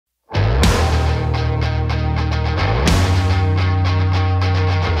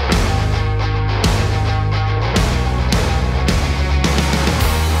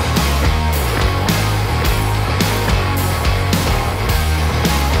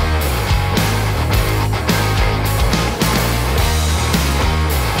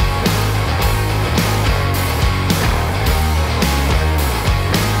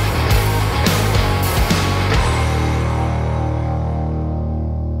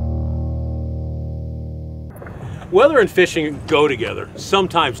Weather and fishing go together,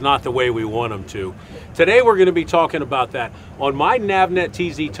 sometimes not the way we want them to. Today we're going to be talking about that. On my NavNet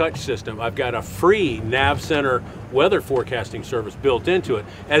TZtouch system, I've got a free NavCenter weather forecasting service built into it,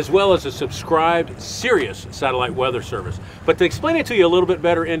 as well as a subscribed Sirius satellite weather service. But to explain it to you a little bit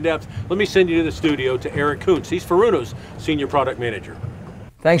better in depth, let me send you to the studio to Eric Kunz. He's Furuno's Senior Product Manager.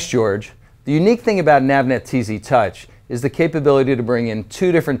 Thanks, George. The unique thing about NavNet TZtouch is the capability to bring in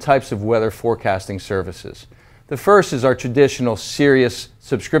two different types of weather forecasting services. The first is our traditional Sirius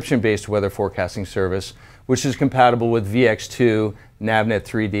subscription-based weather forecasting service, which is compatible with VX2, NavNet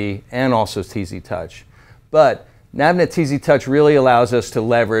 3D, and also TZtouch. But NavNet TZtouch really allows us to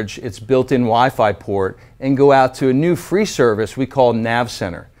leverage its built-in Wi-Fi port and go out to a new free service we call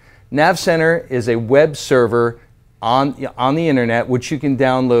NavCenter. NavCenter is a web server on the internet which you can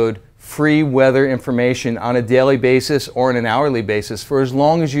download free weather information on a daily basis or on an hourly basis for as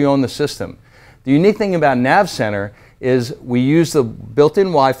long as you own the system. The unique thing about NavCenter is we use the built-in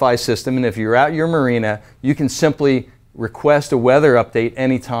Wi-Fi system, and if you're at your marina, you can simply request a weather update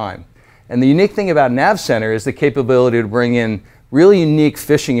anytime. And the unique thing about NavCenter is the capability to bring in really unique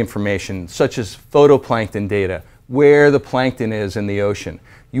fishing information, such as photoplankton data, where the plankton is in the ocean.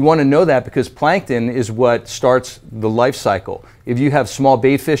 You want to know that because plankton is what starts the life cycle. If you have small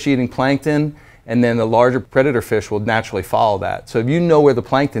bait fish eating plankton, and then the larger predator fish will naturally follow that. So if you know where the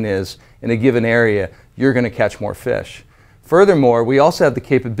plankton is in a given area, you're going to catch more fish. Furthermore, we also have the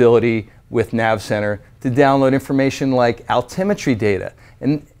capability with NavCenter to download information like altimetry data.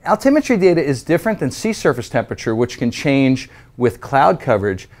 And altimetry data is different than sea surface temperature, which can change with cloud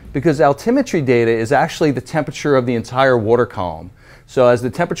coverage, because altimetry data is actually the temperature of the entire water column. So as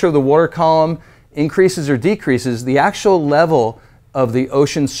the temperature of the water column increases or decreases, the actual level of the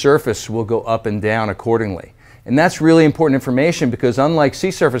ocean surface will go up and down accordingly. And that's really important information because unlike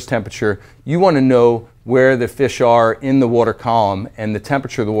sea surface temperature, you want to know where the fish are in the water column, and the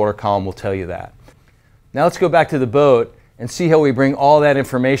temperature of the water column will tell you that. Now let's go back to the boat and see how we bring all that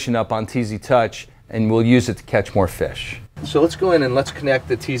information up on TZtouch, and we'll use it to catch more fish. So let's go in and let's connect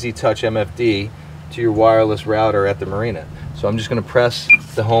the TZtouch MFD to your wireless router at the marina. So I'm just going to press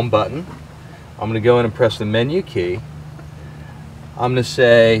the home button. I'm going to go in and press the menu key. I'm going to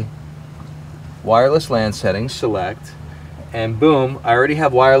say wireless LAN settings, select, and boom, I already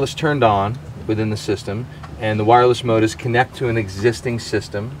have wireless turned on within the system, and the wireless mode is connect to an existing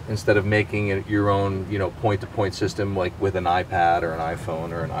system instead of making it your own, point-to-point system like with an iPad or an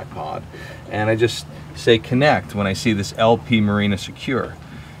iPhone or an iPod. And I just say connect when I see this LP Marina Secure.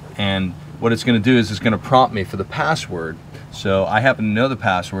 And what it's going to do is it's going to prompt me for the password. So I happen to know the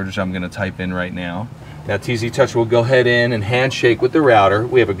password, which I'm going to type in right now. Now TZtouch will go ahead in and handshake with the router.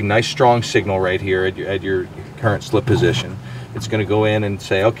 We have a nice strong signal right here at your current slip position. It's going to go in and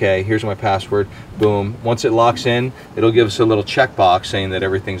say, okay, here's my password. Boom. Once it locks in, it'll give us a little checkbox saying that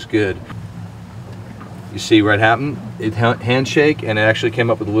everything's good. You see what happened? It handshake, and it actually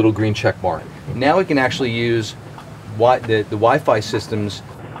came up with a little green check mark. Now we can actually use the Wi-Fi system's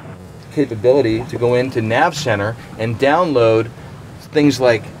capability to go into NavCenter and download things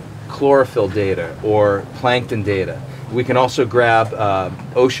like chlorophyll data or plankton data. We can also grab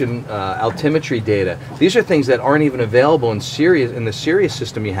ocean altimetry data. These are things that aren't even available in the Sirius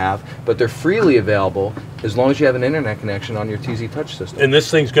system you have, but they're freely available as long as you have an internet connection on your TZtouch system. And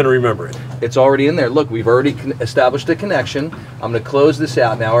this thing's going to remember it. It's already in there. Look, we've already established a connection. I'm going to close this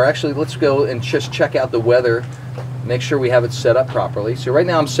out now, or actually let's go and just check out the weather, make sure we have it set up properly. So right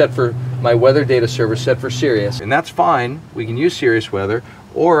now I'm set for my weather data server, set for Sirius, and that's fine. We can use Sirius weather,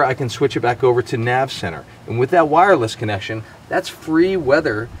 or I can switch it back over to NavCenter. And with that wireless connection, that's free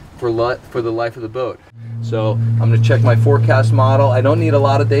weather for the life of the boat. So I'm going to check my forecast model. I don't need a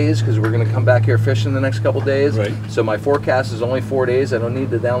lot of days because we're going to come back here fishing the next couple days. Right. So my forecast is only 4 days. I don't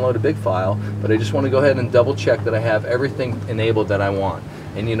need to download a big file, but I just want to go ahead and double check that I have everything enabled that I want.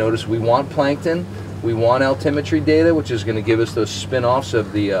 And you notice we want plankton, we want altimetry data, which is going to give us those spin-offs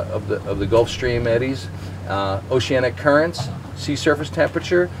of the Gulf Stream eddies, oceanic currents, sea surface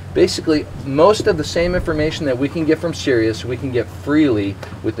temperature. Basically, most of the same information that we can get from Sirius, we can get freely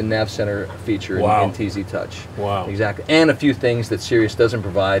with the NavCenter feature in TZtouch. Wow. Exactly. And a few things that Sirius doesn't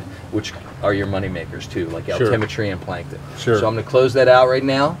provide, which are your money makers too, like altimetry and plankton. Sure. So I'm going to close that out right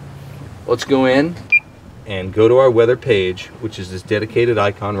now. Let's go in and go to our weather page, which is this dedicated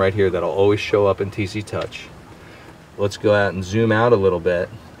icon right here that'll always show up in TZtouch. Let's go out and zoom out a little bit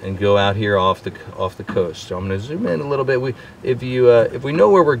and go out here off the coast. So I'm going to zoom in a little bit. If we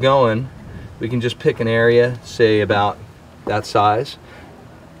know where we're going, we can just pick an area, say about that size.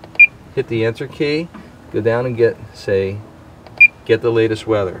 Hit the enter key, go down and get the latest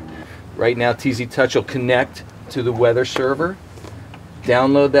weather. Right now TZtouch will connect to the weather server,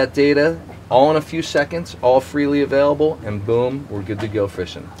 download that data, all in a few seconds, all freely available, and boom, we're good to go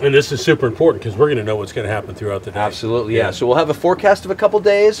fishing. And this is super important because we're going to know what's going to happen throughout the day. Absolutely, yeah. So we'll have a forecast of a couple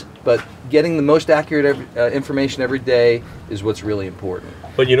days, but getting the most accurate information every day is what's really important.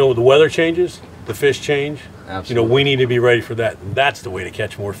 But you know, the weather changes, the fish change. Absolutely. You know, we need to be ready for that. And that's the way to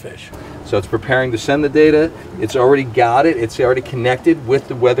catch more fish. So it's preparing to send the data. It's already got it. It's already connected with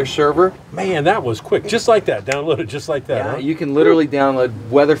the weather server. Man, that was quick. Just like that. Download it just like that. Yeah, huh? you can literally download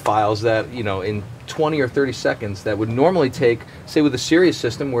weather files that, you know, in 20 or 30 seconds that would normally take, say with a Sirius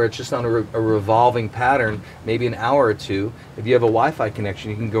system where it's just on a revolving pattern, maybe an hour or two. If you have a Wi-Fi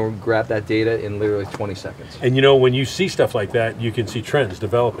connection, you can go and grab that data in literally 20 seconds. And you know, when you see stuff like that, you can see trends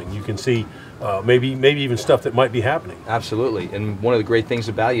developing. You can see maybe even stuff that might be happening. Absolutely. And one of the great things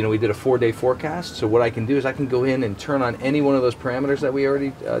about, you know, we did a 4-day forecast. So what I can do is I can go in and turn on any one of those parameters that we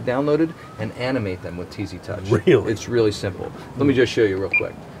already downloaded and animate them with TZtouch. Really? It's really simple. Let me just show you real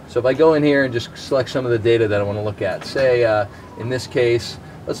quick. So if I go in here and just select some of the data that I want to look at, say in this case,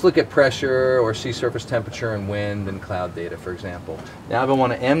 let's look at pressure or sea surface temperature and wind and cloud data, for example. Now if I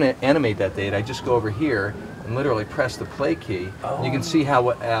want to animate that data, I just go over here and literally press the play key. Oh. You can see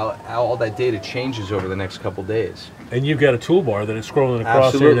how all that data changes over the next couple days. And you've got a toolbar that is scrolling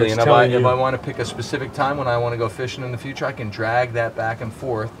across. Absolutely, here and if I want to pick a specific time when I want to go fishing in the future, I can drag that back and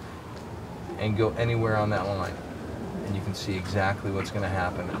forth and go anywhere on that line. And you can see exactly what's going to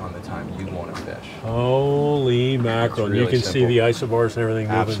happen on the time you want to fish. Holy mackerel. Really you can simple. see the isobars and everything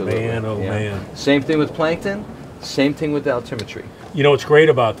moving. Absolutely. Man, oh yeah. man. Same thing with plankton, same thing with altimetry. You know what's great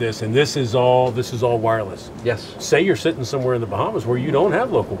about this, and this is all wireless. Yes. Say you're sitting somewhere in the Bahamas where you don't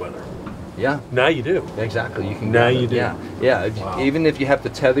have local weather. Yeah. Now you do. Exactly. You can now you do. Yeah. Yeah. Wow. Even if you have to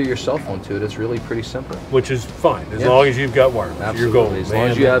tether your cell phone to it, it's really pretty simple. Which is fine, as long as you've got wireless. Absolutely. You're golden. As long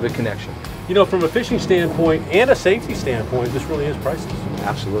as you have a connection. You know, from a fishing standpoint and a safety standpoint, this really is priceless.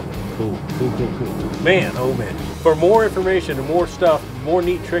 Absolutely. Cool. Man, oh man. For more information and more stuff, more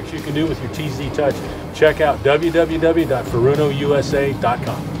neat tricks you can do with your TZtouch, check out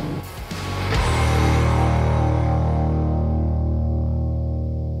www.furunousa.com.